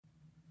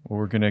Well,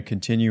 we're going to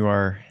continue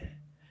our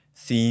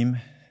theme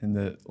in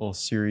the little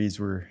series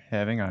we're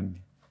having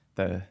on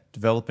the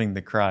developing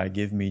the cry,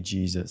 "Give me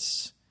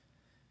Jesus."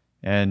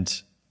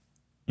 And,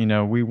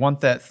 we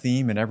want that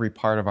theme in every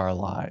part of our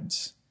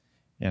lives,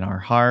 in our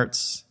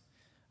hearts,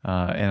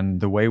 and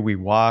the way we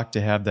walk,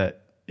 to have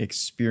that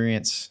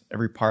experience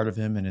every part of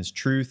Him and His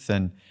truth.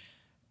 And,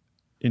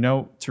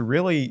 to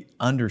really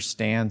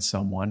understand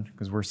someone,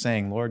 because we're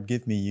saying, "Lord,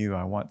 give me you.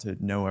 I want to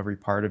know every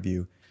part of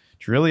you."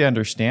 To really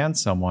understand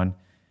someone,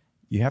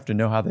 you have to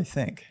know how they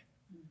think,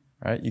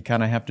 right? You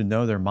kind of have to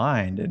know their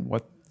mind and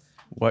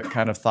what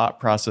kind of thought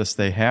process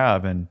they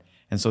have. And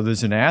so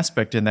there's an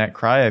aspect in that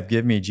cry of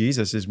 "Give me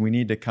Jesus" is we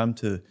need to come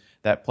to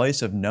that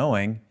place of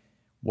knowing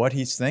what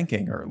He's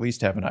thinking, or at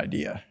least have an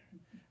idea,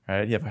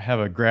 right? You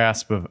have a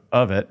grasp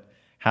of it,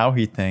 how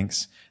He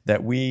thinks,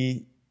 that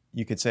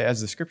you could say,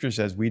 as the Scripture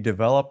says, we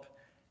develop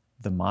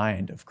the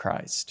mind of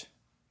Christ,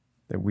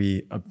 that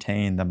we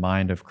obtain the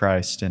mind of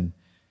Christ. And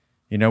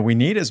we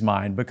need His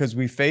mind because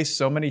we face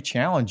so many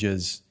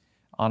challenges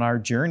on our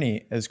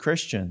journey as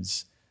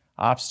Christians,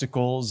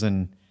 obstacles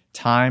and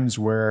times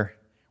where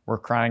we're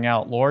crying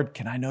out, "Lord,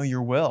 can I know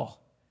your will?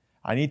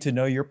 I need to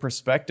know your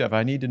perspective.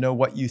 I need to know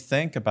what you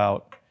think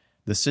about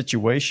the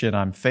situation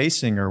I'm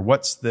facing, or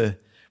what's the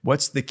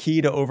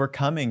key to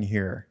overcoming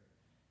here?"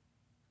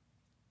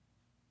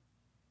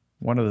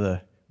 One of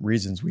the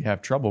reasons we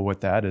have trouble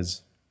with that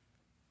is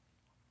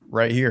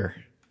right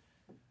here,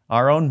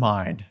 our own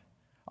mind.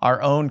 Our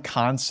own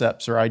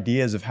concepts or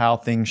ideas of how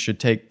things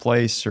should take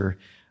place, or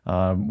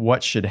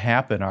what should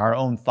happen. Our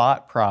own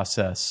thought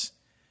process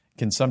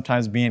can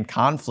sometimes be in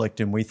conflict,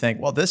 and we think,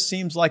 well, this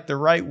seems like the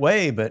right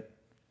way, but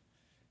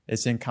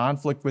it's in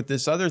conflict with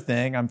this other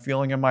thing I'm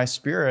feeling in my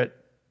spirit.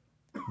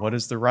 What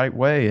is the right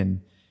way?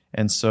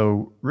 And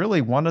so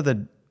really one of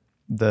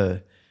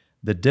the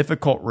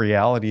difficult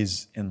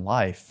realities in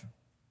life,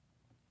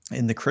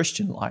 in the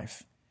Christian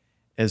life,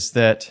 is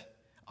that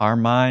our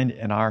mind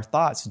and our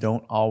thoughts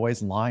don't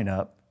always line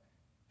up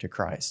to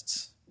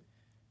Christ's.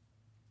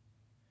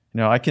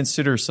 I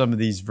consider some of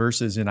these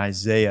verses in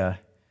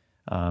Isaiah,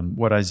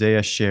 what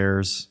Isaiah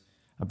shares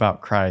about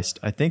Christ.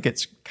 I think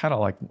it's kind of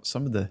like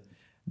some of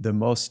the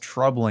most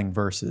troubling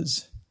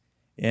verses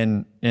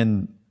in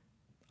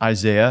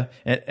Isaiah.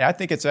 And I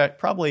think it's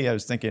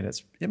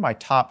it's in my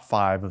top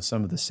 5 of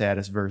some of the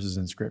saddest verses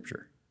in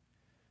Scripture.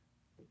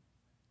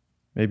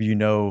 Maybe you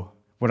know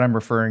what I'm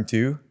referring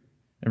to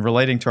and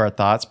relating to our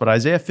thoughts, but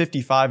Isaiah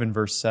 55 and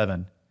verse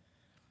 7,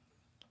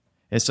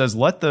 it says,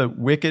 "Let the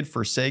wicked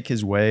forsake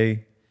his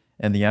way,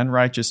 and the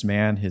unrighteous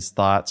man his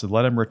thoughts, and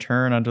let him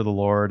return unto the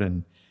Lord,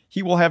 and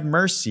He will have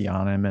mercy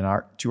on him,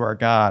 and to our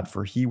God,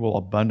 for He will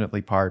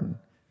abundantly pardon."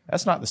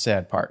 That's not the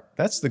sad part.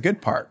 That's the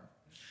good part.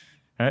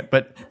 Right?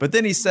 But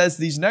then he says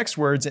these next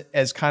words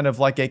as kind of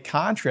like a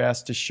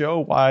contrast to show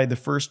why the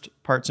first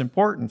part's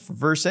important. For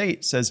verse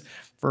 8 says,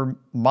 "For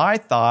my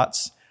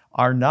thoughts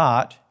are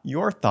not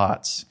your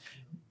thoughts,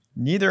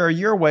 neither are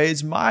your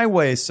ways my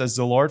ways, says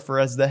the Lord. For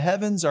as the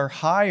heavens are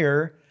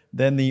higher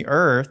than the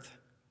earth,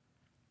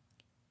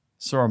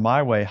 so are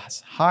my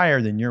ways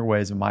higher than your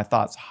ways, and my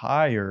thoughts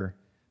higher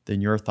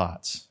than your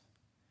thoughts."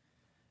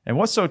 And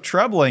what's so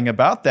troubling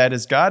about that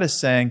is God is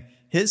saying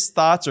His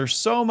thoughts are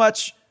so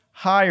much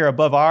higher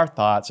above our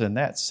thoughts, and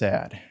that's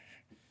sad.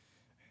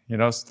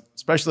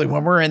 Especially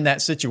when we're in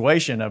that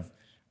situation of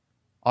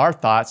our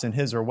thoughts and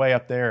His are way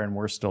up there and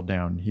we're still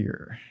down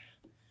here.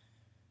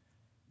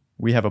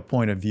 We have a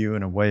point of view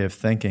and a way of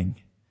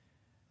thinking,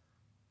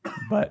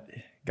 but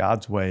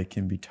God's way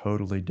can be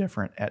totally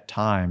different at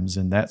times,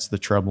 and that's the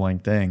troubling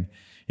thing.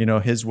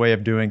 His way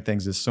of doing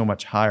things is so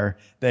much higher.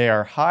 They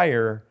are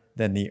higher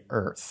than the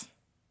earth.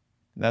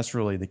 And that's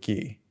really the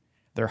key.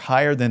 They're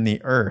higher than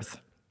the earth.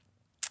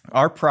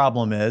 Our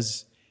problem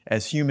is,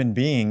 as human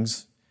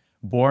beings,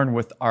 born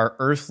with our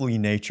earthly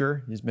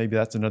nature, maybe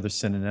that's another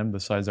synonym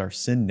besides our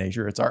sin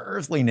nature, it's our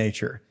earthly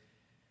nature,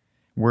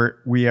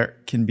 where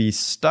can be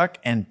stuck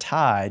and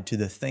tied to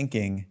the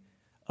thinking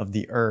of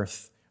the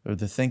earth, or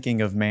the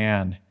thinking of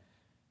man,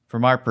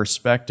 from our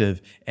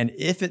perspective. And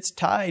if it's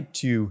tied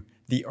to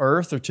the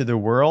earth or to the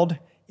world,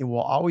 it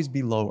will always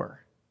be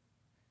lower.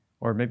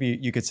 Or maybe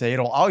you could say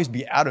it'll always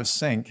be out of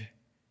sync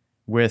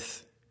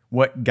with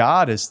what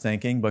God is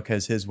thinking,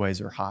 because His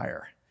ways are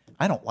higher.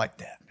 I don't like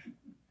that.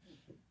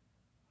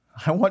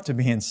 I want to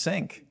be in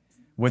sync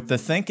with the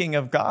thinking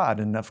of God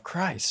and of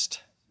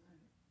Christ.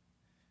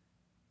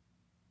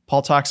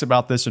 Paul talks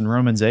about this in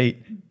Romans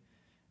 8,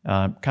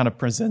 kind of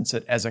presents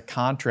it as a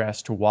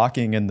contrast to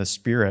walking in the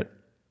Spirit.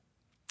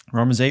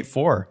 Romans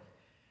 8:4,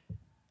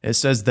 it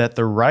says that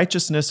the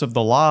righteousness of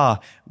the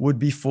law would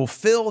be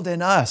fulfilled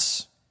in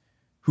us,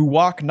 who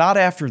walk not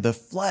after the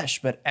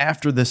flesh, but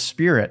after the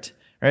Spirit.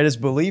 Right? As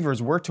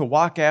believers, we're to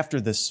walk after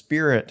the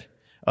Spirit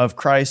of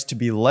Christ, to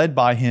be led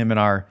by Him in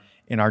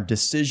our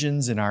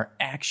decisions, in our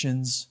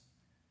actions.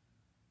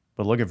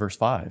 But look at verse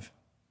 5.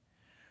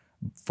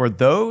 "For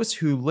those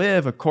who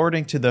live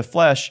according to the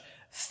flesh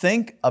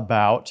think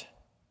about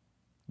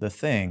the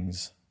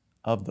things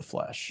of the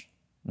flesh."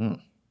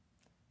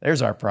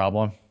 There's our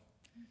problem.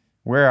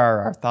 Where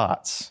are our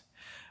thoughts?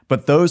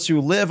 But those who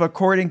live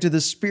according to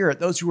the Spirit,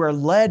 those who are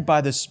led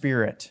by the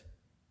Spirit.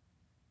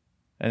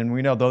 And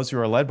we know those who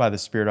are led by the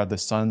Spirit are the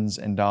sons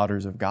and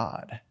daughters of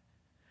God.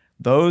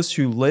 Those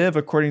who live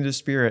according to the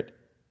Spirit,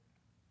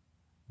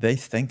 they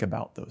think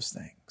about those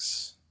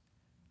things.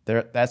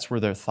 That's where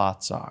their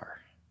thoughts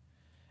are.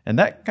 And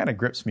that kind of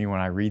grips me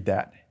when I read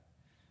that,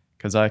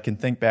 because I can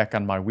think back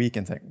on my week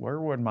and think, where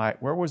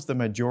was the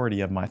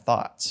majority of my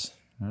thoughts?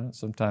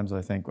 Sometimes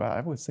I think, well, I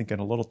was thinking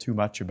a little too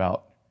much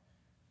about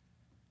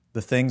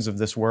the things of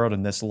this world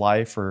and this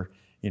life, or,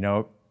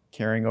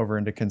 carrying over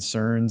into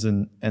concerns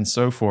and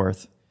so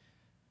forth.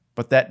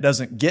 But that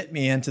doesn't get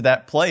me into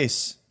that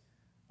place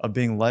of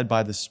being led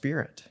by the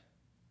Spirit,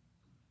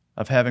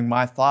 of having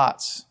my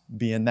thoughts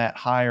be in that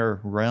higher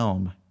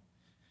realm.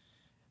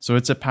 So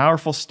it's a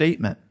powerful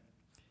statement.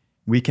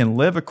 We can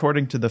live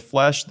according to the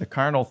flesh, the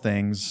carnal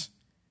things,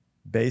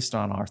 based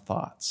on our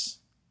thoughts,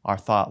 our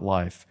thought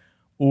life,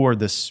 or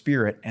the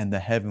Spirit and the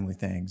heavenly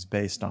things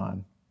based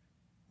on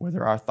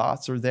whether our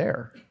thoughts are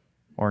there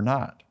or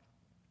not.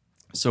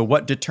 So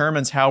what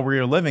determines how we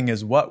are living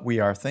is what we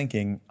are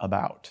thinking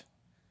about.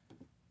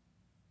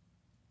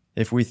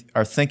 If we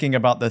are thinking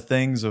about the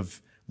things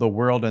of the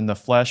world and the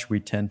flesh, we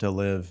tend to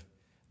live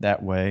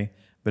that way.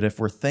 But if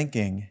we're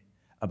thinking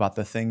about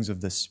the things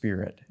of the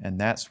Spirit, and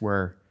that's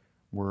where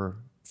we're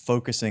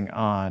focusing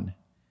on,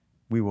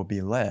 we will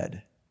be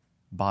led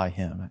by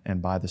Him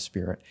and by the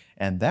Spirit.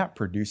 And that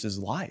produces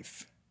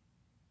life.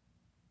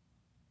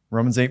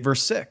 Romans 8,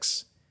 verse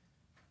 6.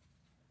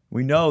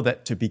 We know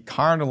that to be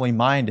carnally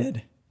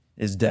minded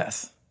is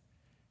death.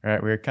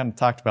 Right? We kind of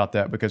talked about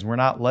that because we're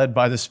not led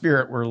by the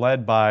Spirit, we're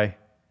led by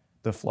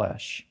the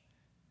flesh.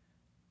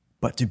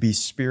 But to be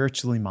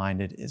spiritually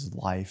minded is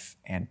life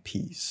and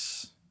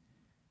peace.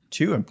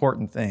 Two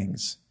important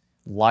things.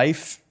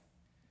 Life,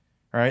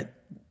 right?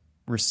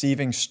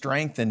 Receiving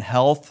strength and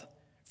health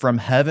from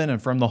heaven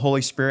and from the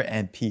Holy Spirit,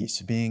 and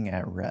peace, being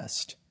at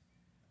rest.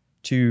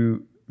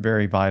 Two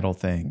very vital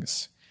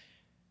things.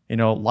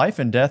 Life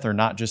and death are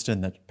not just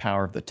in the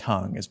power of the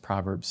tongue, as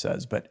Proverbs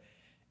says, but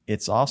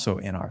it's also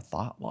in our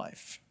thought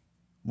life,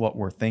 what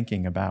we're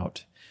thinking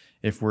about.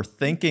 If we're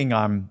thinking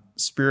on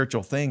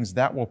spiritual things,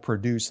 that will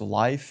produce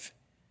life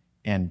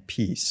and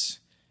peace.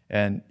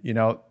 And,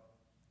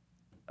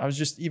 I was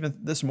just even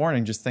this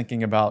morning just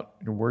thinking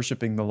about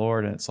worshiping the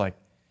Lord, and it's like,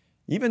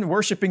 even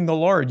worshiping the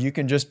Lord, you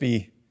can just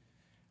be,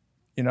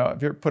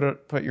 if you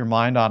put your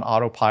mind on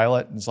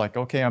autopilot, and it's like,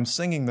 okay, I'm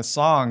singing the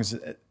songs.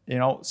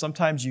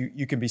 Sometimes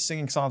you can be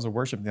singing songs of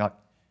worship and you're like,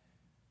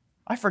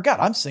 I forgot,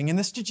 I'm singing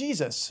this to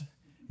Jesus.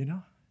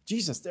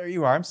 Jesus, there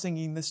you are, I'm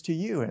singing this to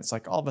you. And it's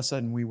like all of a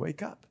sudden we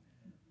wake up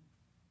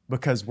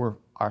because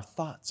our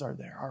thoughts are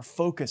there. Our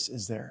focus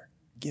is there.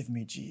 Give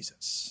me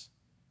Jesus.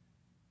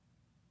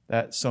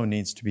 That so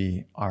needs to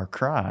be our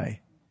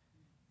cry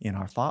in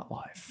our thought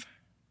life.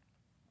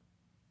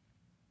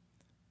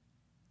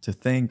 To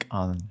think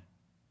on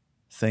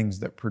things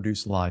that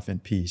produce life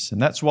and peace.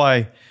 And that's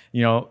why,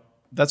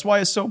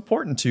 it's so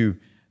important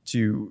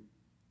to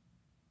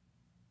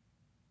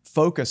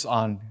focus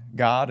on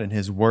God and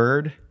His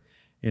Word,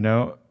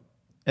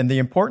 And the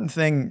important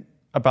thing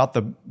about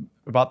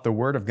the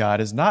Word of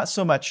God is not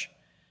so much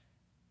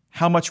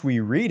how much we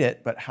read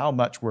it, but how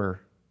much we're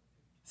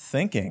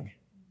thinking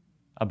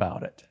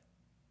about it,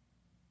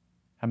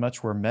 how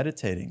much we're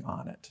meditating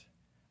on it,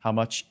 how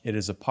much it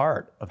is a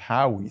part of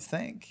how we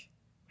think,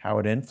 how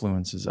it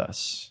influences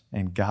us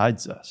and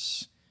guides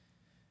us.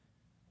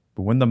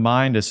 But when the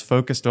mind is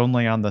focused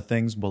only on the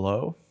things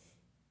below,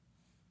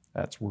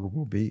 that's where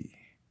we'll be.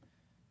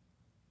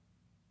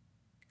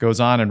 It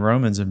goes on in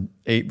Romans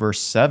 8,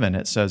 verse 7,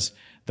 it says,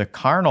 the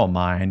carnal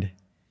mind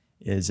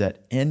is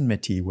at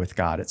enmity with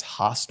God. It's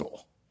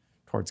hostile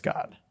towards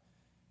God.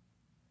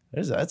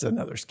 That's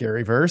another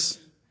scary verse.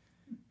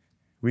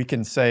 We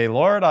can say,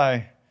 Lord,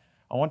 I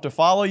want to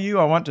follow you,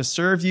 I want to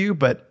serve you,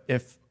 but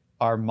if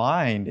our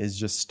mind is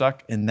just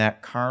stuck in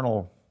that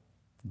carnal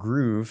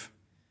groove,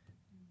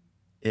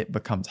 it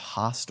becomes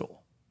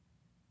hostile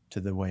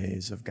to the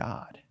ways of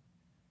God.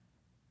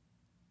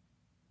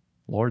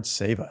 Lord,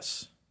 save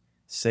us.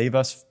 Save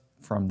us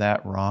from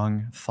that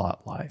wrong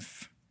thought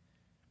life.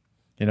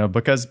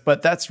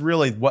 But that's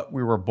really what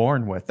we were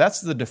born with.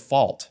 That's the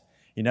default.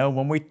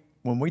 When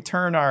we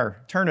turn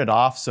it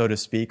off, so to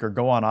speak, or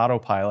go on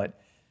autopilot,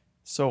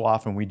 so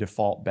often we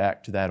default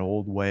back to that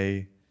old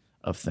way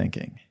of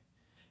thinking.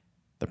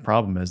 The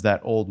problem is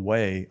that old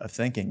way of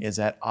thinking is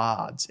at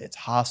odds. It's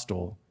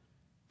hostile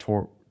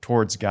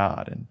towards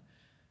God.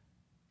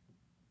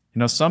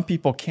 And, some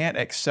people can't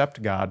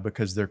accept God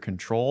because they're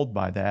controlled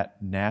by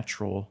that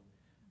natural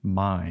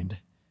mind.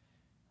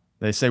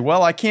 They say,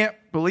 well, I can't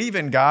believe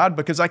in God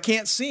because I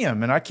can't see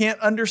Him and I can't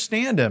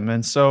understand Him.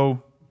 And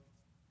so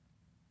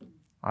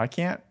I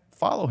can't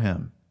follow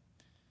Him.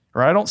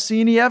 Or I don't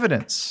see any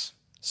evidence,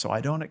 so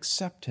I don't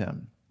accept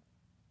Him.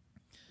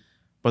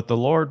 But the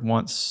Lord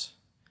wants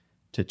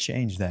to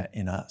change that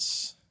in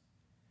us.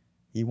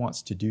 He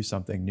wants to do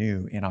something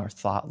new in our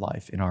thought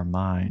life, in our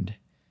mind.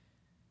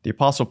 The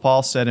Apostle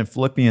Paul said in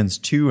Philippians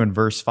 2 and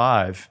verse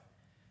 5,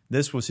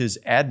 this was his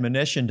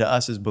admonition to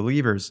us as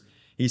believers.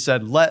 He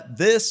said, "Let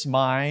this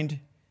mind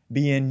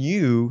be in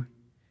you,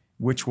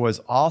 which was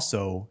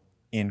also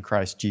in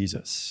Christ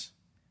Jesus."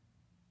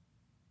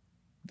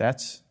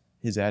 That's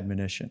his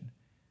admonition.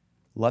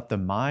 Let the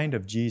mind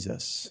of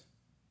Jesus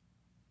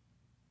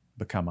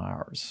become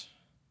ours.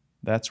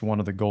 That's one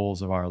of the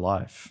goals of our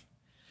life.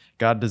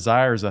 God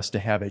desires us to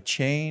have a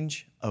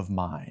change of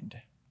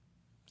mind.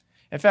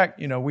 In fact,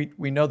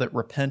 we know that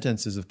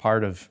repentance is a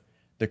part of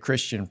the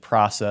Christian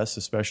process,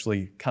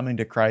 especially coming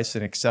to Christ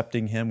and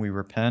accepting Him. We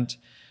repent.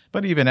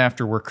 But even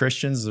after we're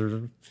Christians,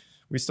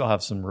 we still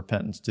have some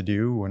repentance to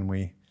do when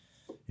we,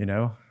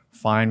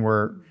 find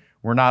we're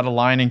not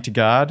aligning to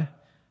God.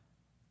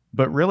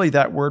 But really,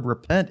 that word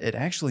repent, it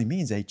actually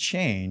means a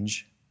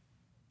change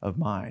of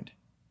mind.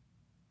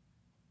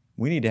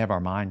 We need to have our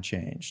mind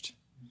changed.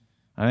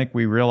 I think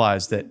we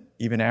realize that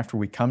even after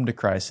we come to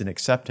Christ and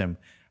accept Him,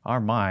 our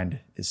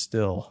mind is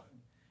still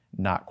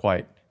not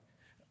quite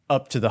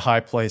up to the high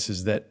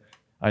places that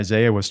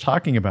Isaiah was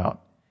talking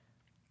about.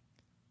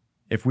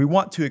 If we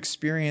want to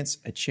experience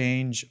a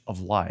change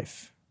of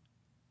life,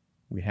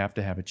 we have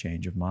to have a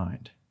change of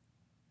mind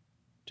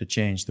to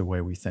change the way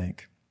we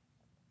think.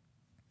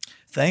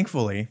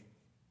 Thankfully,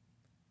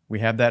 we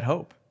have that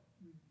hope.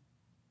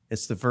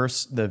 It's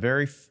the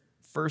very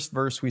first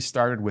verse we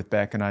started with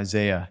back in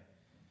Isaiah.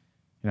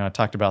 I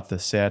talked about the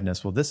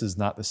sadness. Well, this is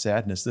not the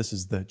sadness. This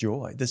is the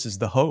joy. This is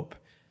the hope.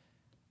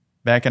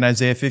 Back in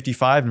Isaiah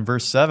 55 and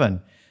verse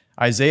 7,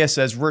 Isaiah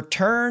says,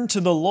 "Return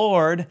to the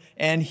Lord,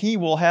 and He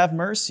will have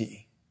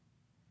mercy."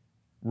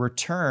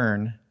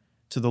 Return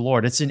to the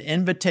Lord. It's an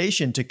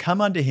invitation to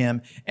come unto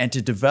Him and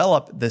to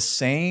develop the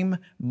same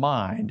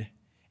mind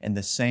and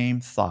the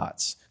same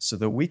thoughts so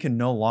that we can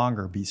no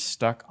longer be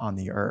stuck on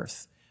the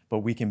earth, but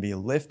we can be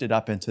lifted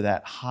up into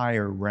that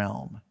higher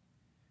realm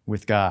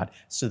with God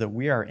so that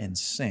we are in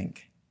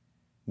sync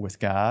with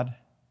God,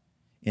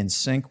 in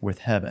sync with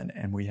heaven,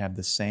 and we have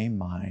the same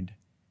mind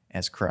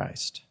as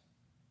Christ.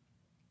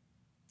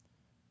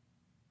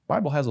 The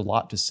Bible has a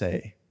lot to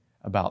say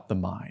about the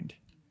mind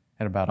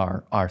and about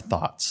our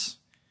thoughts.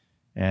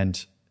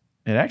 And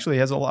it actually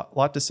has a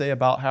lot to say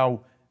about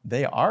how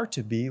they are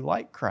to be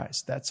like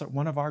Christ. That's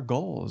one of our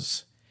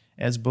goals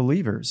as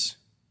believers.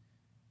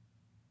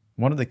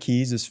 One of the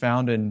keys is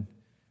found in,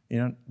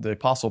 the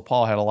Apostle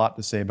Paul had a lot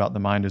to say about the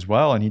mind as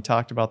well, and he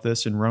talked about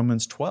this in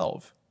Romans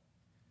 12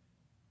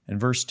 and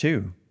verse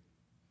 2.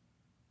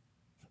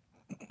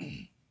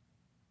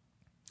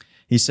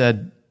 He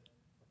said,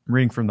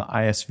 reading from the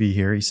ISV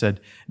here, he said,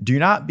 "Do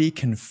not be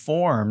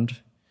conformed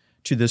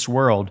to this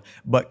world,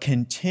 but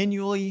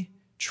continually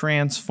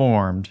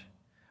transformed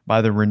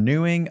by the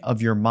renewing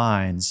of your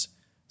minds,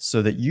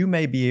 so that you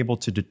may be able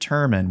to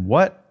determine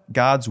what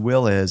God's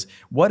will is,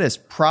 what is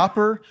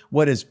proper,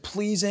 what is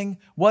pleasing,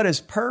 what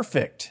is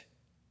perfect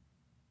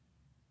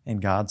in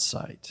God's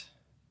sight."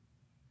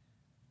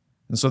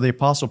 And so the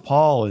Apostle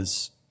Paul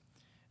is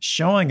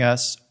showing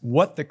us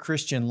what the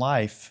Christian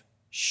life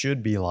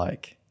should be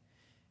like.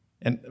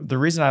 And the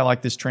reason I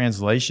like this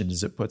translation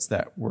is it puts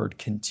that word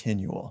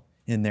continual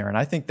in there. And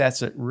I think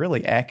that's a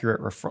really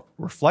accurate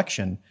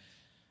reflection,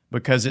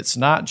 because it's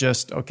not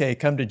just, okay,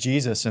 come to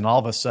Jesus and all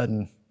of a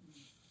sudden,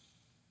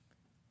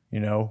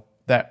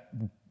 that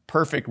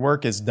perfect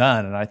work is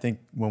done. And I think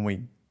when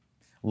we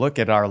look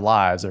at our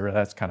lives,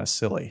 that's kind of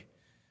silly,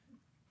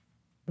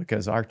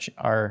 because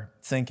our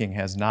thinking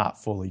has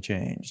not fully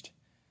changed.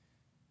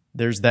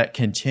 There's that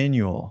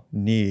continual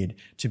need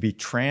to be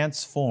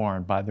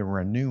transformed by the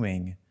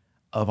renewing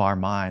of our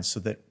minds so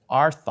that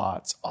our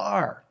thoughts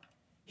are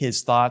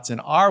His thoughts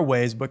and our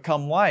ways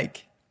become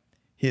like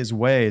His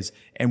ways.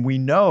 And we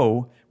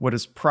know what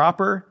is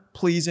proper,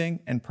 pleasing,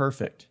 and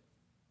perfect.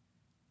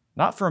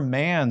 Not from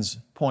man's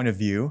point of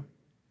view.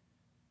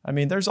 I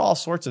mean, there's all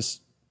sorts of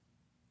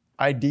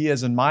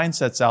ideas and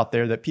mindsets out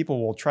there that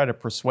people will try to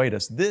persuade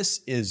us.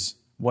 This is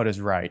what is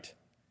right.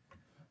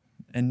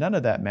 And none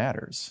of that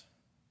matters.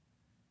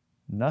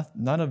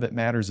 None of it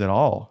matters at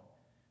all.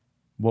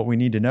 What we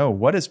need to know,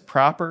 what is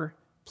proper,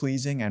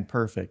 pleasing, and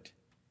perfect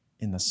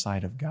in the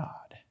sight of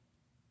God.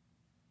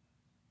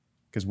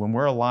 Because when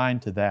we're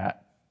aligned to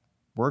that,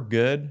 we're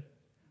good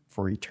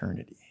for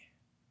eternity.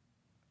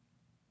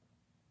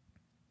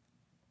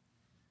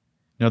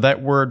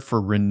 That word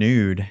for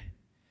renewed,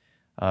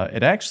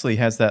 it actually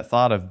has that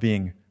thought of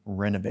being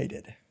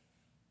renovated.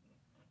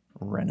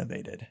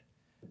 Renovated.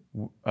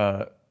 In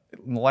the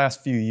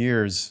last few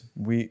years,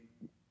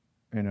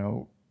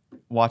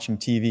 watching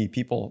TV,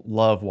 people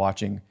love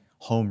watching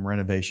home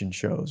renovation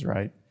shows,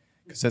 right?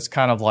 Because it's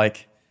kind of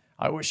like,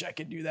 I wish I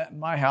could do that in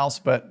my house,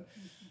 but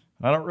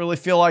I don't really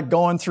feel like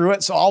going through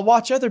it, so I'll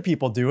watch other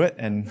people do it.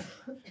 And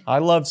I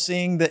love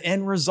seeing the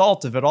end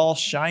result of it all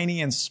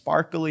shiny and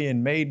sparkly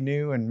and made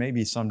new, and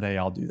maybe someday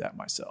I'll do that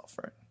myself,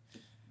 right?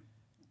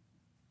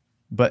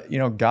 But,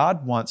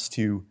 God wants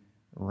to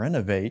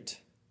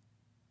renovate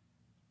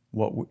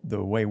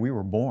the way we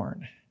were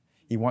born.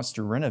 He wants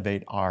to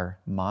renovate our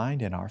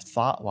mind and our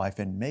thought life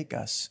and make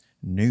us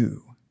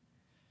new.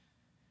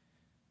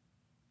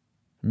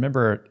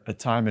 remember a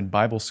time in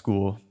Bible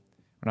school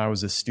when I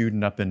was a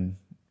student up in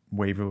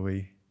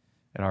Waverly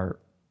at our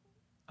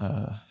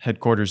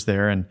headquarters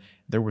there, and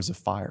there was a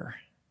fire.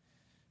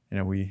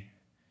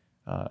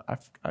 I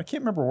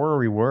can't remember where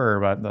we were,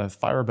 but the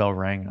fire bell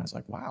rang, and I was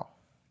like, wow.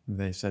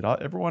 They said,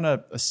 everyone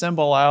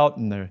assemble out,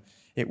 and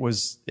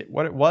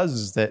what it was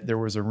is that there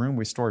was a room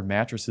we stored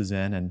mattresses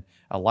in, and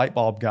a light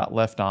bulb got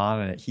left on,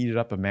 and it heated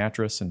up a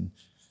mattress, and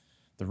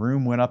the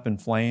room went up in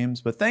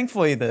flames. But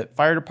thankfully, the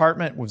fire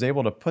department was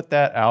able to put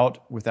that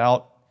out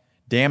without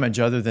damage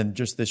other than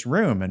just this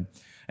room.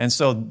 And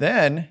so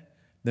then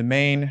the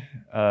main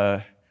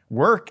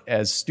work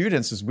as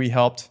students is we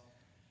helped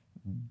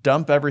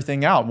dump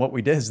everything out. And what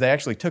we did is they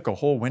actually took a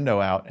whole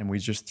window out, and we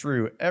just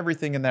threw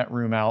everything in that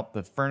room out.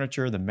 The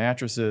furniture, the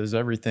mattresses,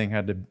 everything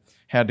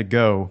had to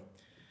go.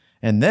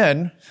 And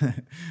then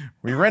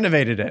we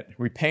renovated it.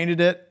 We painted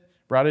it,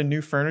 brought in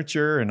new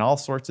furniture and all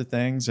sorts of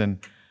things. And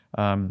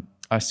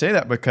I say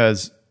that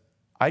because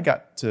I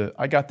got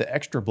the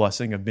extra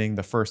blessing of being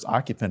the first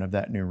occupant of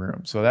that new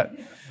room. So that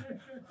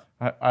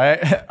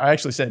I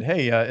actually said,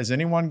 hey, is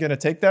anyone going to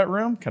take that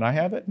room? Can I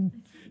have it?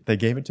 And they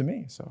gave it to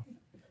me. So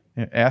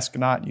ask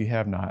not, you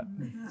have not.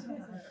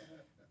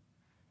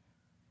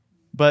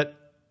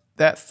 But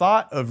that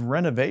thought of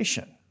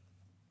renovation,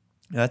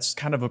 that's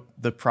kind of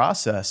the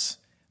process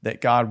that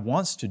God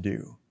wants to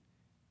do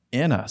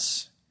in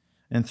us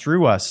and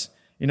through us.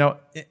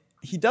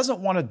 He doesn't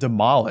want to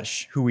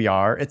demolish who we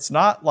are. It's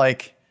not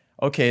like,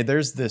 okay,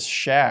 there's this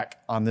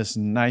shack on this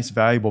nice,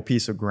 valuable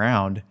piece of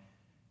ground.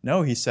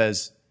 No, he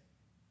says,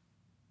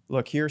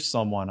 look, here's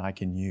someone I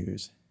can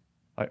use.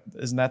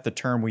 Isn't that the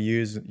term we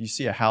use? You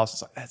see a house,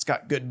 it's like, that's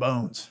got good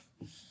bones.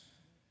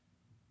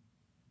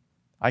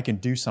 I can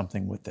do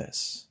something with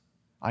this.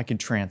 I can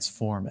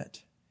transform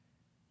it.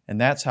 And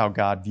that's how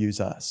God views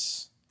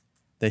us,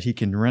 that he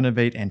can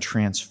renovate and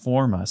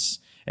transform us.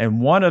 And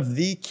one of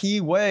the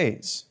key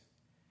ways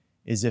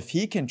is if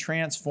he can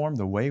transform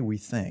the way we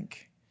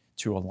think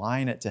to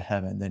align it to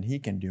heaven, then he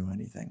can do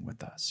anything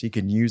with us. He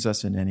can use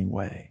us in any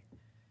way.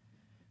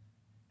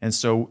 And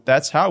so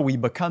that's how we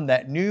become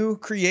that new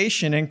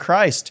creation in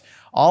Christ.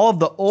 All of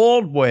the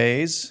old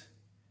ways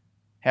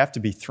have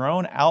to be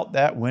thrown out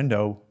that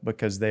window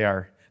because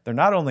they're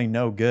not only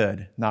no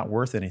good, not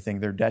worth anything,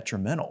 they're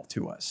detrimental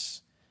to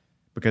us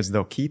because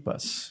they'll keep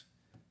us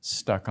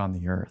stuck on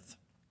the earth.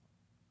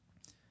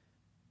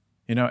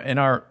 In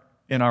our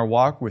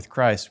walk with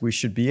Christ, we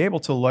should be able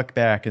to look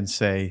back and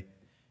say,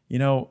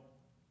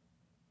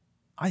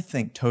 I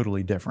think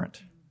totally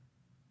different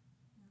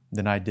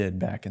than I did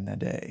back in the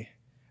day.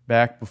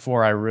 Back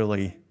before I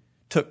really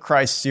took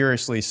Christ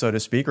seriously, so to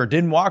speak, or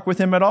didn't walk with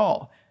him at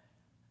all.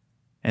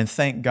 And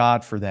thank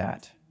God for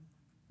that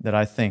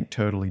I think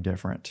totally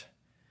different.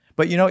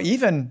 But,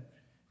 even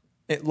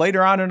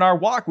later on in our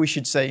walk, we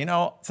should say,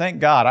 thank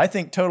God, I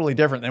think totally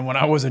different than when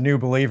I was a new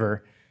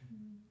believer.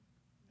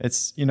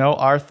 It's,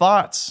 our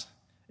thoughts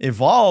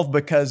evolve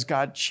because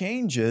God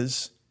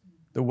changes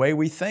the way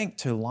we think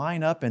to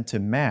line up and to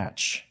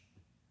match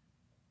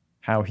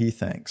how he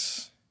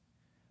thinks.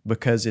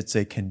 Because it's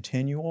a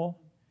continual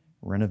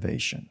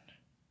renovation.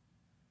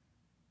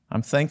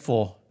 I'm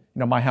thankful,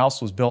 my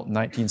house was built in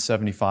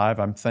 1975.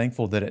 I'm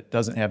thankful that it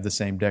doesn't have the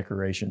same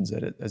decorations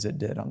as it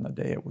did on the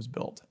day it was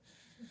built.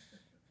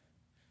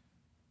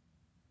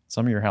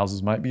 Some of your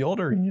houses might be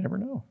older, and you never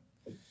know.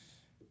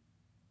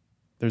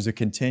 There's a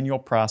continual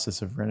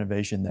process of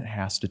renovation that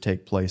has to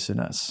take place in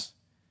us.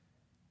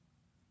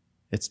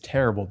 It's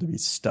terrible to be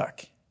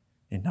stuck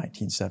in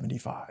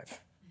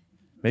 1975.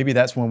 Maybe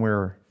that's when we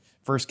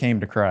first came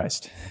to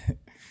Christ.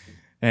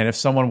 And if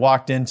someone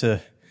walked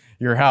into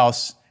your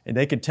house and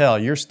they could tell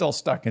you're still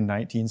stuck in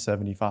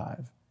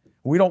 1975,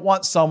 we don't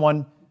want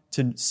someone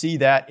to see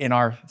that in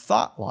our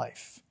thought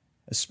life,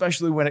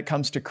 especially when it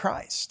comes to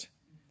Christ,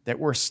 that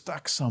we're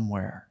stuck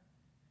somewhere.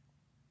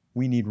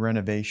 We need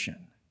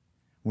renovation.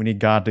 We need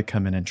God to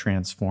come in and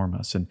transform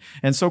us.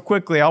 And so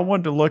quickly, I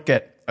wanted to look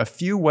at a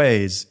few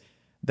ways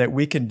that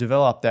we can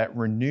develop that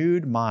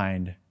renewed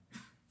mind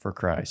for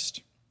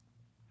Christ.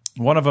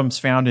 One of them is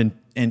found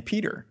in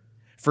Peter.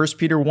 1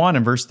 Peter 1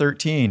 and verse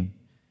 13.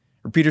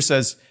 Where Peter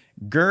says,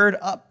 gird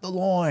up the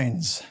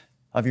loins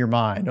of your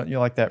mind. Don't you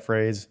like that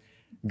phrase?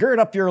 Gird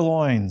up your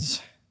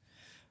loins.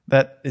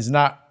 That is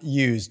not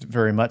used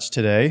very much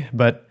today,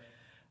 but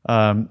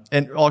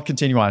and I'll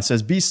continue on. It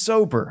says, be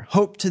sober,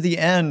 hope to the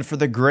end for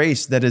the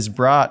grace that is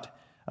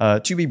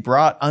to be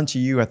brought unto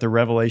you at the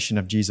revelation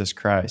of Jesus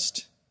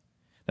Christ.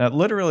 Now,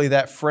 literally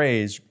that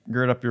phrase,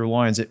 gird up your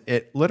loins,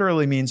 it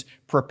literally means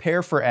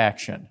prepare for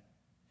action.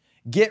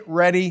 Get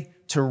ready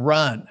to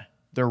run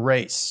the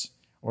race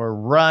or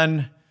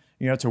run,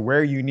 to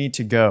where you need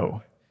to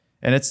go.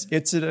 And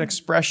it's an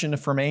expression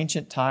from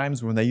ancient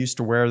times when they used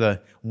to wear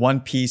the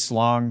one-piece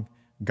long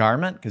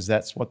garment because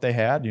that's what they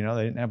had. They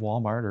didn't have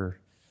Walmart or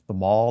the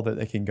mall that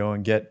they can go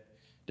and get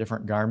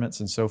different garments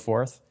and so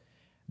forth.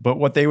 But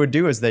what they would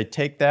do is they'd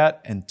take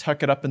that and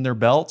tuck it up in their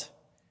belt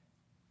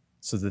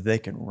so that they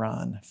can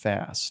run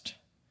fast.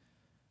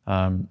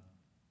 And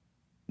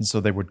so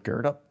they would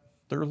gird up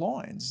their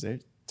loins. They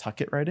tuck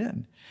it right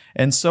in.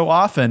 And so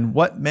often,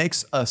 what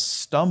makes us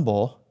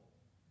stumble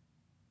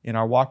in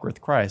our walk with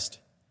Christ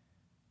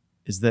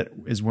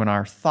is when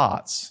our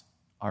thoughts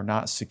are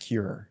not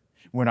secure,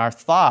 when our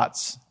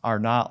thoughts are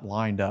not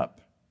lined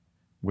up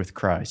with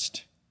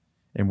Christ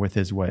and with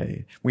his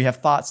way. We have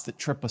thoughts that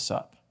trip us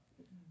up,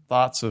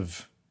 thoughts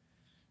of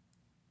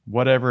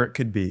whatever it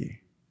could be,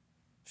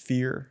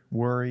 fear,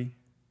 worry,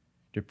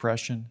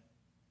 depression.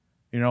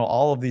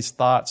 All of these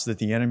thoughts that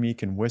the enemy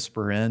can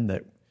whisper in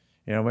that,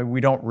 maybe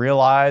we don't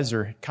realize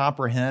or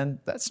comprehend.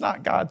 That's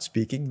not God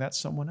speaking, that's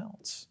someone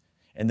else.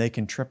 And they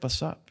can trip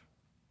us up.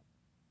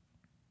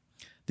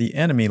 The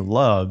enemy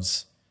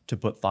loves to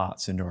put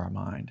thoughts into our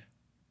mind.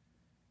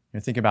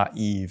 Think about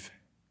Eve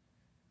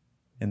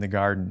in the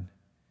garden.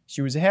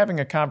 She was having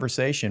a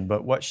conversation,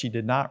 but what she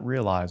did not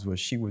realize was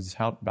she was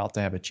about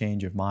to have a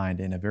change of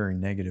mind in a very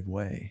negative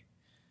way.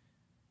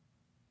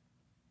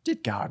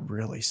 Did God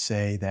really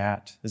say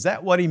that? Is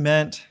that what he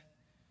meant?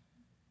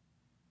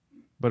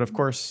 But of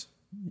course,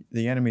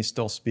 the enemy's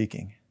still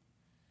speaking.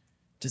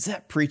 Does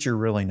that preacher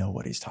really know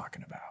what he's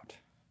talking about?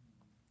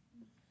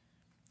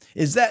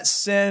 Is that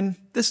sin,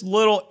 this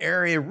little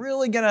area,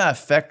 really going to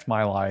affect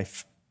my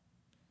life?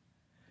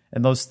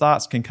 And those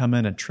thoughts can come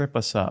in and trip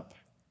us up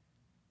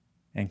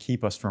and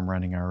keep us from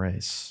running our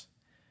race.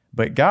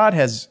 But God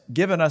has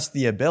given us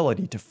the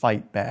ability to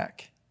fight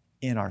back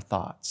in our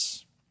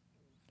thoughts.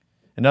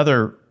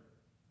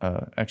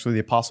 Actually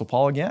the Apostle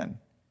Paul again,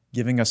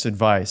 giving us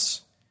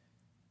advice,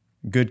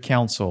 good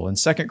counsel. In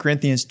 2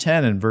 Corinthians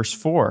 10 and verse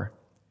 4,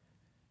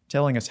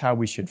 telling us how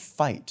we should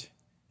fight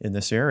in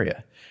this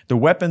area. The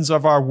weapons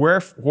of our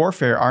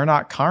warfare are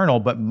not carnal,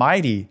 but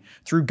mighty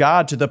through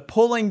God to the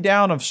pulling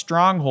down of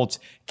strongholds,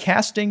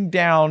 casting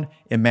down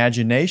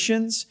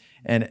imaginations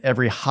and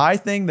every high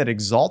thing that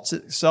exalts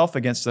itself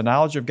against the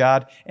knowledge of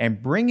God,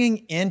 and bringing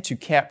into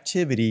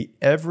captivity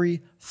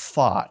every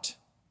thought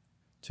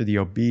to the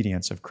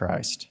obedience of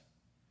Christ.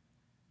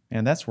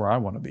 And that's where I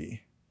want to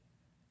be.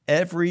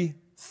 Every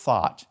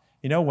thought.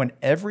 When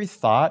every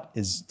thought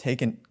is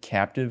taken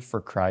captive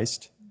for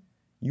Christ,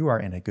 you are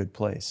in a good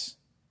place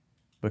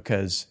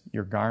because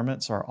your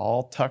garments are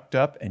all tucked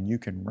up and you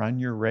can run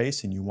your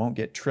race and you won't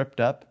get tripped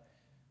up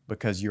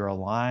because you're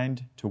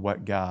aligned to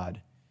what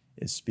God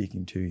is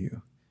speaking to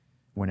you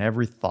when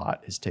every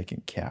thought is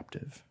taken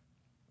captive.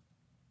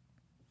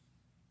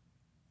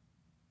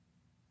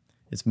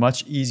 It's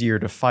much easier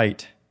to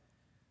fight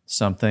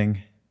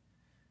something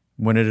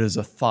when it is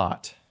a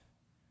thought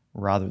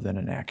rather than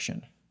an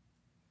action.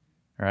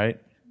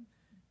 Right?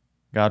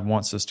 God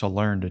wants us to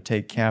learn to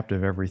take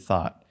captive every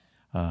thought.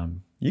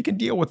 You can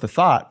deal with the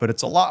thought, but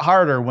it's a lot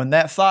harder when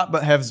that thought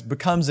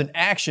becomes an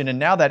action, and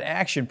now that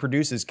action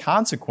produces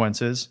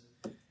consequences.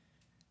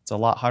 It's a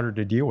lot harder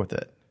to deal with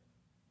it.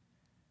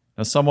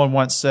 Now, someone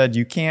once said,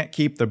 you can't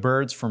keep the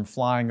birds from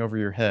flying over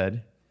your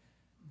head.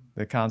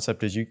 The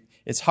concept is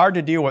it's hard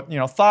to deal with,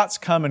 thoughts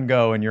come and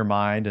go in your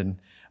mind,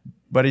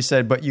 but he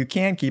said, but you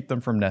can keep them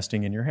from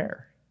nesting in your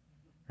hair,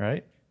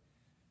 right?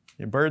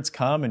 The birds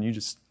come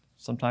and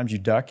sometimes you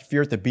duck. If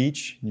you're at the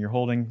beach and you're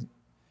holding,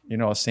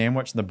 a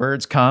sandwich and the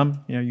birds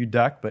come, you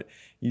duck, but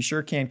you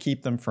sure can't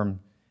keep them from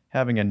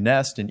having a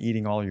nest and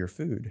eating all your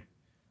food.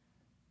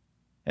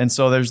 And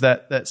so there's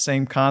that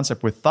same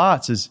concept with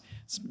thoughts is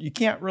you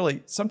can't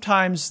really,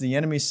 sometimes the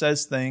enemy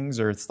says things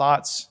or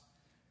thoughts,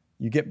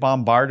 you get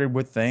bombarded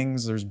with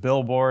things, there's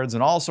billboards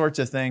and all sorts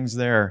of things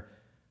there.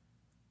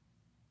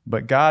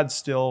 But God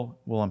still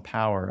will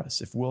empower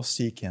us. If we'll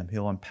seek him,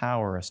 he'll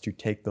empower us to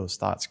take those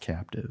thoughts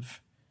captive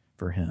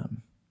for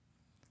him.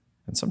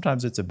 And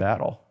sometimes it's a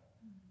battle.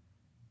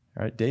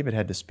 Right? David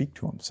had to speak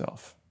to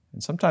himself.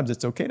 And sometimes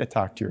it's okay to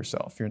talk to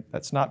yourself.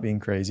 That's not being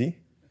crazy.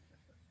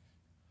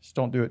 Just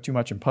don't do it too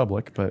much in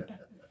public. But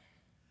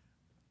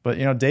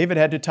David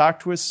had to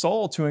talk to his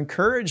soul to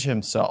encourage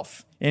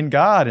himself in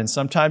God. And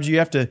sometimes you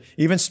have to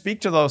even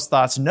speak to those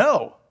thoughts.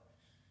 No,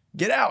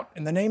 get out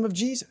in the name of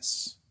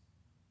Jesus.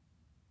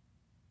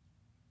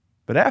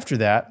 But after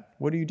that,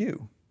 what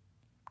do?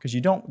 Because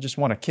you don't just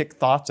want to kick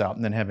thoughts out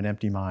and then have an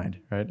empty mind,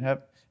 right?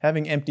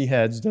 Having empty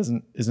heads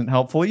isn't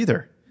helpful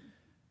either.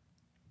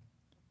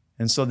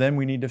 And so then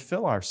we need to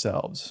fill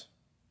ourselves.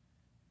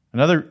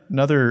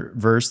 Another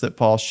verse that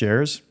Paul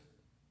shares,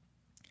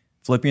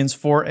 Philippians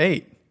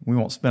 4:8. We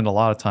won't spend a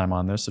lot of time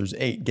on this. There's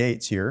 8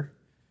 gates here.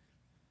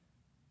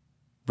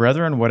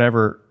 Brethren,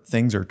 whatever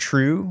things are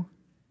true,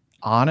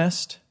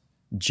 honest,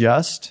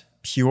 just,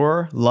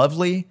 pure,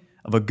 lovely,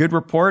 of a good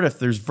report, if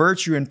there's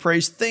virtue and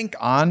praise, think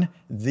on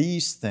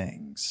these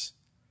things.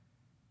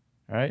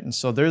 All right? And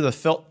so they're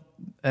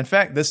in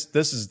fact, this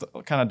is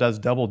kind of does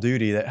double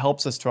duty. That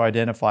helps us to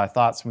identify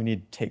thoughts we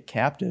need to take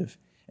captive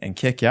and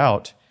kick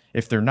out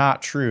if they're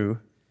not true.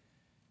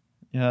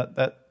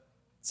 That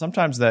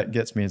sometimes that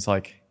gets me. It's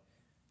like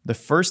the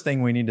first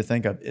thing we need to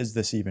think of, is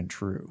this even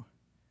true?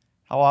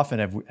 How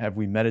often have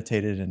we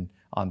meditated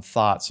on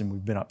thoughts and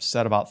we've been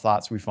upset about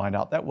thoughts we find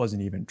out that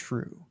wasn't even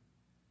true?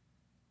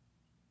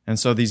 And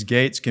so these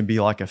gates can be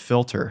like a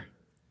filter.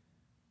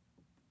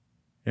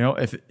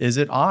 Is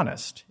it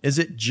honest? Is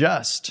it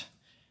just?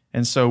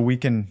 And so we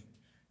can,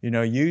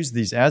 use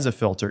these as a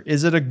filter.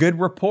 Is it a good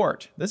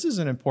report? This is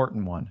an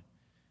important one.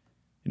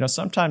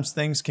 Sometimes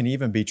things can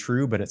even be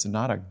true, but it's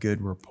not a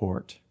good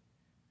report.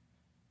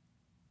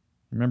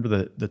 Remember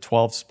the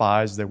 12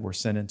 spies that were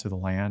sent into the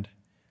land?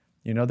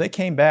 They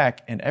came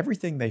back and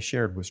everything they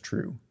shared was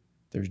true.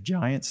 There's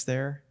giants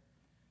there.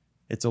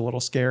 It's a little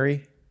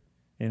scary.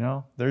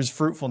 There's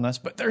fruitfulness,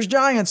 but there's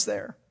giants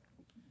there.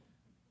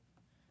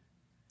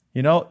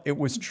 It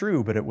was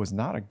true, but it was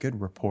not a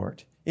good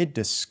report. It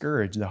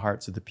discouraged the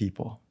hearts of the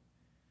people.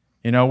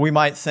 We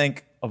might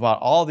think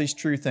about all these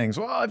true things.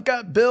 Well, I've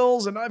got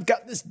bills and I've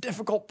got this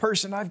difficult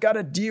person I've got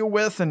to deal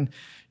with. And,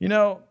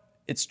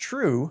 it's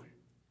true,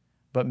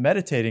 but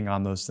meditating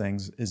on those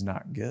things is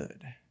not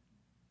good.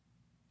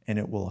 And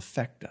it will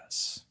affect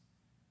us.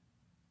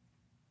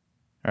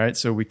 All right,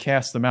 so we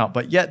cast them out.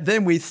 But yet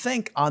then we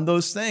think on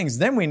those things.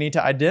 Then we need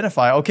to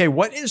identify, okay,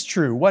 what is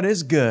true? What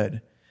is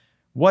good?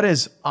 What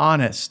is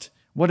honest?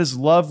 What is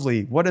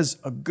lovely? What is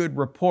a good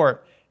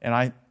report? And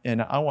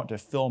I want to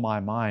fill my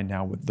mind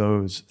now with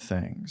those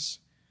things.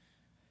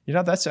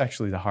 That's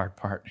actually the hard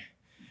part.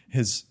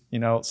 Is,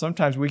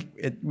 sometimes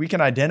we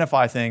can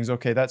identify things,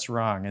 okay, that's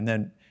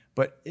wrong.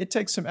 But it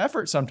takes some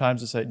effort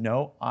sometimes to say,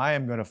 no, I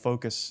am going to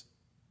focus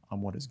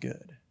on what is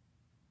good,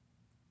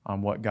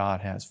 on what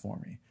God has for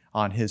me,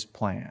 on His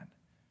plan.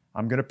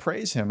 I'm going to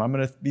praise Him. I'm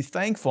going to be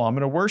thankful. I'm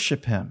going to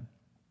worship Him.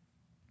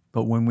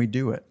 But when we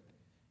do it,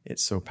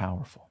 it's so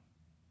powerful.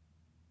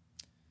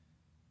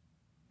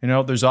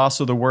 There's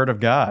also the Word of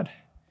God.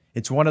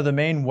 It's one of the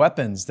main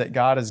weapons that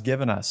God has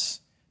given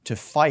us to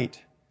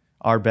fight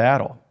our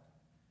battle.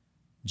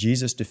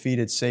 Jesus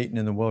defeated Satan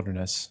in the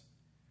wilderness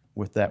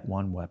with that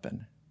one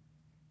weapon.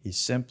 He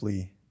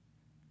simply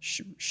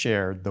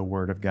shared the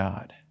Word of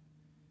God.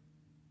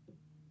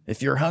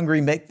 If you're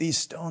hungry, make these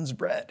stones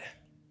bread.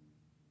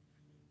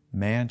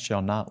 Man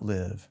shall not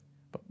live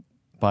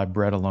by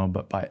bread alone,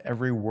 but by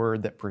every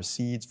word that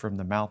proceeds from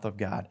the mouth of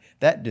God.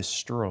 That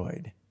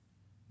destroyed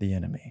the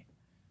enemy.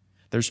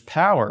 There's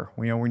power.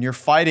 When you're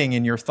fighting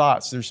in your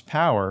thoughts, there's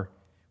power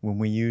when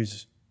we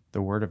use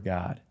the Word of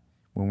God,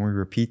 when we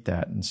repeat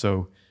that. And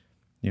so,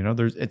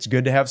 it's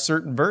good to have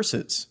certain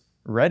verses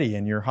ready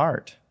in your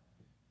heart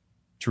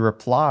to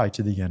reply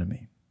to the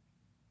enemy.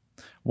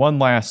 One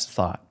last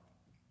thought.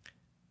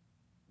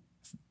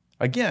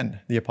 Again,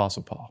 the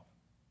Apostle Paul.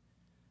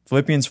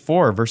 Philippians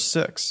 4, verse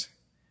 6.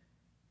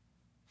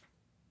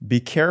 Be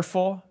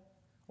careful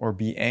or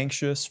be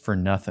anxious for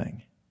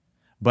nothing,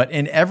 but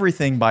in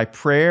everything by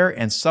prayer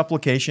and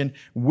supplication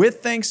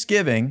with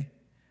thanksgiving,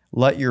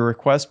 let your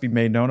requests be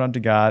made known unto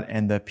God,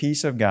 and the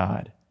peace of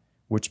God,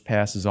 which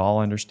passes all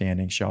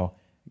understanding, shall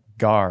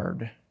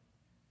guard.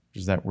 What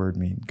does that word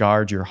mean?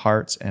 Guard your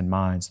hearts and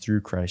minds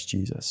through Christ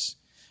Jesus.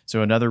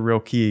 So another real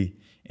key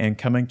in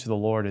coming to the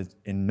Lord,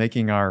 in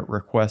making our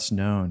requests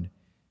known,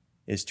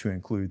 is to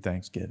include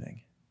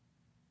thanksgiving,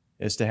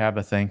 is to have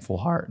a thankful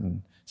heart.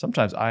 And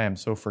sometimes I am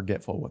so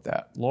forgetful with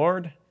that.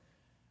 Lord,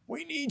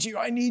 we need you.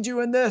 I need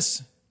you in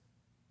this.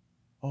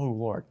 Oh,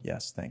 Lord,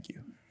 yes, thank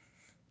you.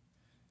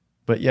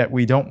 But yet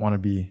we don't want to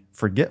be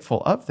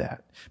forgetful of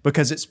that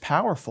because it's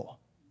powerful.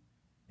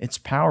 It's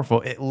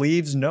powerful. It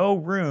leaves no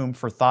room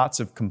for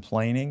thoughts of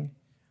complaining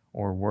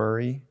or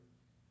worry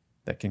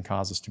that can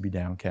cause us to be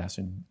downcast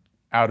and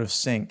out of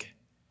sync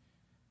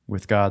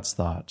with God's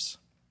thoughts.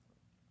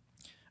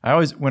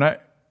 When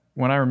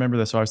I remember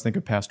this, I always think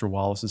of Pastor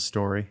Wallace's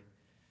story.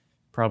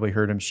 Probably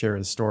heard him share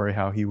his story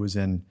how he was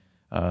in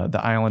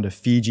the island of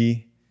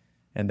Fiji,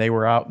 and they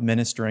were out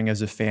ministering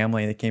as a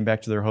family, and they came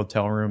back to their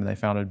hotel room, and they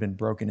found it had been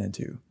broken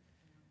into.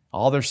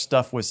 All their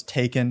stuff was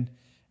taken,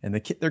 and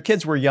their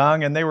kids were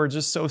young, and they were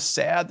just so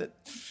sad that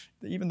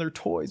even their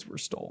toys were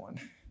stolen.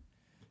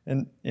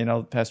 And,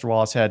 Pastor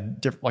Wallace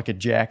had like a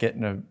jacket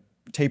and a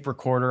tape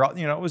recorder.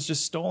 It was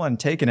just stolen,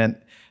 taken.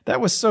 And that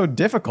was so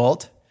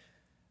difficult,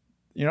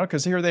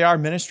 because here they are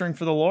ministering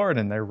for the Lord,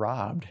 and they're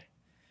robbed.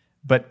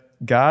 But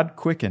God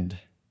quickened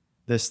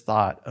this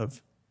thought of,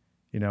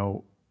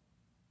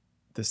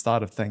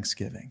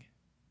 thanksgiving,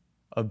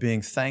 of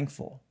being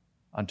thankful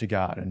unto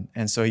God.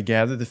 And so he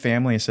gathered the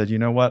family and said, you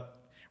know what?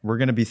 We're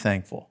going to be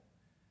thankful.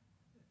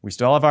 We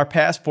still have our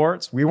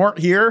passports. We weren't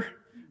here.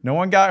 No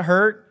one got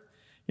hurt.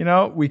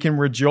 We can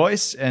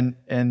rejoice. And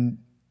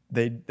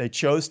they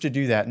chose to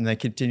do that, and they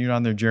continued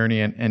on their journey.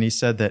 And he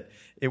said that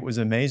it was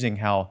amazing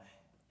how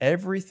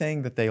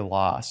everything that they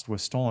lost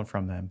was stolen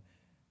from them.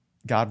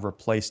 God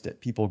replaced it.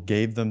 People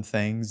gave them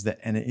things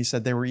and he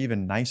said they were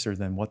even nicer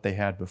than what they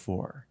had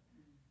before.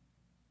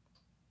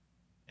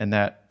 And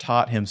that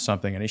taught him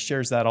something. And he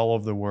shares that all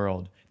over the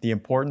world. The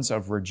importance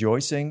of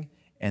rejoicing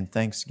and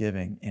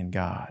thanksgiving in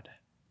God.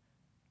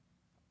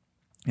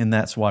 And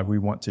that's why we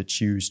want to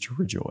choose to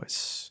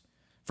rejoice.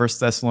 1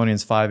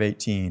 Thessalonians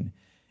 5:18.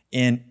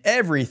 In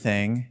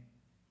everything,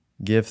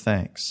 give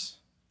thanks.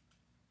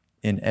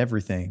 In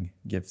everything,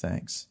 give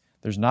thanks.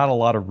 There's not a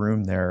lot of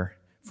room there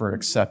for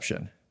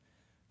exception,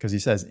 because he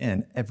says,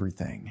 in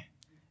everything,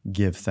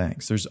 give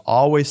thanks. There's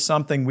always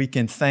something we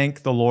can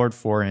thank the Lord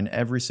for in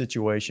every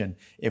situation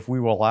if we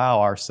will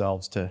allow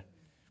ourselves to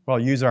Well,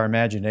 use our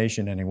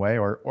imagination anyway,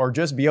 or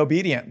just be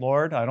obedient,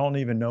 Lord. I don't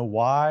even know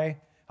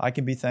why I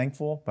can be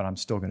thankful, but I'm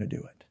still going to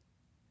do it.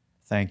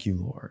 Thank you,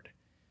 Lord.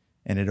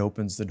 And it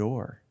opens the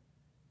door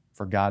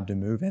for God to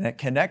move, and it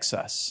connects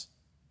us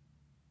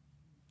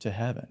to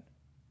heaven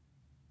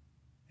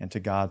and to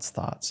God's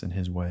thoughts and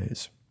his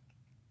ways.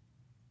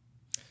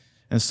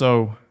 And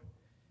so,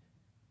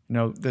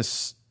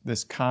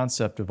 this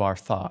concept of our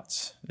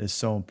thoughts is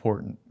so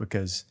important,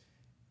 because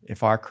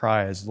if our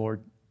cry is,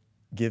 Lord,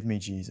 give me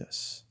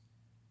Jesus,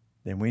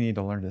 then we need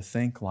to learn to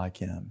think like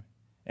him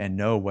and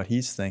know what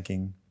he's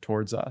thinking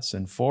towards us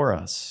and for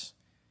us.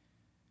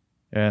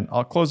 And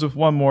I'll close with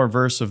one more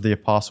verse of the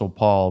Apostle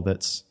Paul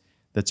that's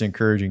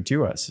encouraging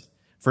to us.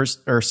 2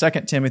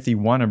 Timothy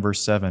 1 and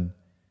verse 7.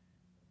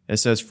 It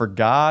says, "For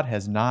God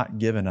has not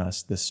given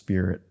us the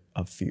spirit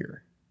of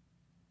fear."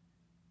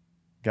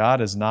 God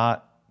has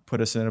not put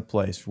us in a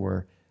place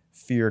where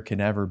fear can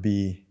ever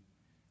be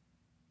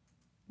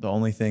the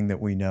only thing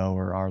that we know,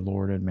 or our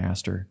Lord and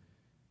Master.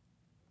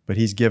 But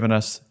he's given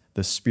us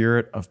the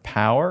spirit of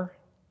power,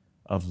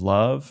 of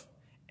love,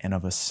 and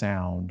of a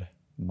sound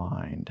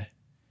mind.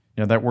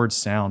 That word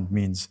sound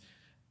means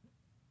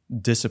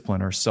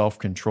discipline or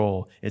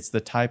self-control. It's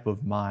the type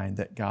of mind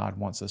that God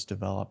wants us to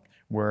develop,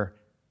 where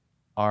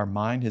our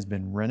mind has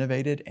been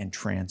renovated and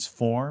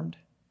transformed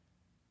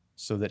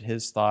so that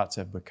his thoughts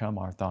have become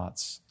our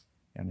thoughts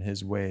and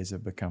his ways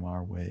have become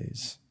our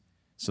ways,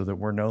 so that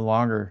we're no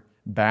longer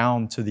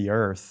bound to the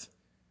earth,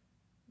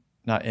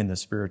 not in the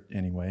spirit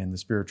anyway, in the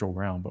spiritual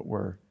realm, but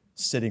we're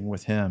sitting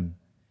with him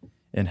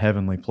in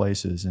heavenly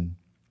places. And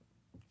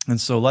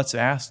so let's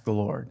ask the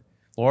Lord,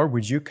 Lord,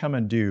 would you come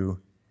and do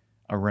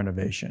a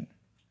renovation?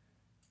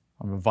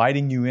 I'm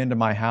inviting you into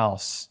my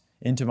house,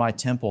 into my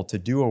temple, to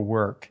do a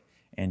work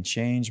and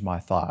change my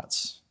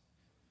thoughts.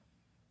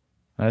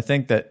 And I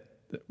think that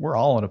we're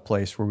all in a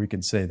place where we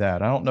can say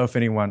that. I don't know if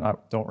anyone,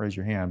 don't raise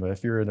your hand, but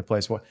if you're in a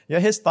place where,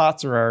 his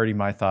thoughts are already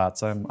my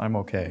thoughts, I'm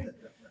okay.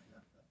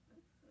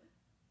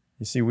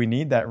 You see, we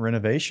need that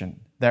renovation,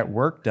 that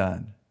work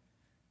done.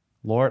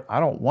 Lord, I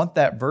don't want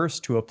that verse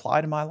to apply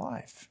to my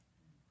life.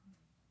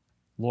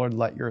 Lord,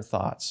 let your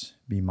thoughts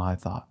be my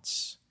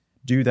thoughts.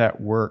 Do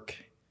that work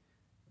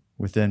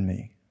within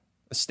me.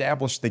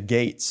 Establish the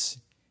gates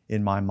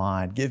in my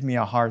mind. Give me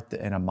a heart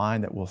and a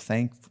mind that will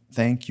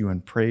thank you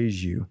and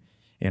praise you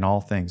in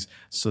all things,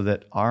 so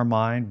that our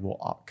mind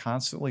will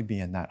constantly be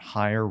in that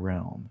higher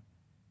realm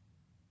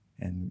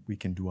and we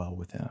can dwell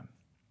with him.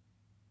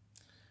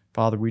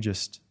 Father, we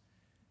just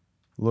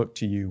look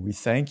to you. We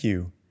thank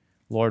you,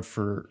 Lord,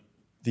 for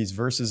these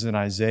verses in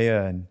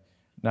Isaiah, and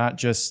not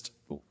just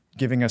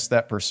giving us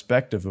that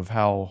perspective of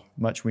how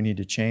much we need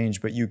to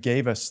change, but you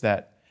gave us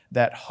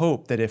that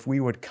hope that if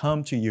we would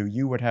come to you,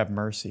 you would have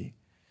mercy.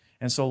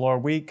 And so,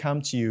 Lord, we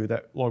come to you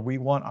that, Lord, we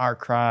want our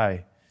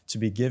cry to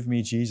be, give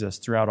me Jesus,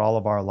 throughout all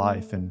of our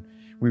life. And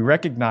we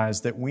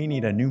recognize that we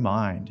need a new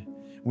mind.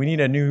 We need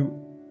a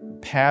new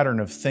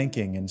pattern of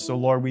thinking. And so,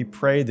 Lord, we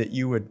pray that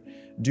you would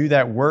do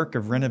that work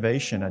of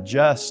renovation,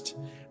 adjust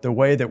the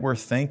way that we're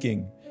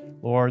thinking,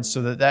 Lord,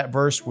 so that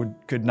verse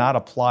could not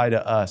apply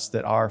to us,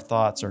 that our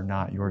thoughts are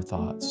not your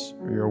thoughts,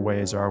 or your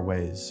ways our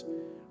ways.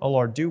 Oh,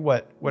 Lord, do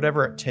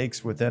whatever it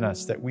takes within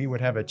us, that we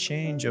would have a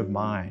change of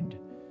mind.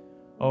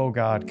 Oh,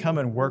 God, come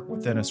and work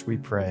within us, we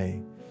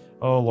pray.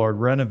 Oh, Lord,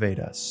 renovate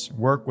us,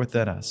 work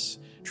within us,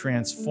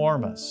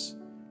 transform us,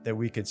 that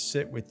we could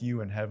sit with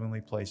you in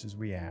heavenly places,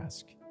 we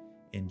ask.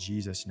 In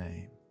Jesus'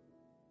 name,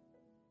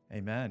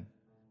 amen.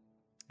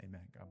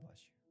 Amen. God bless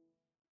you.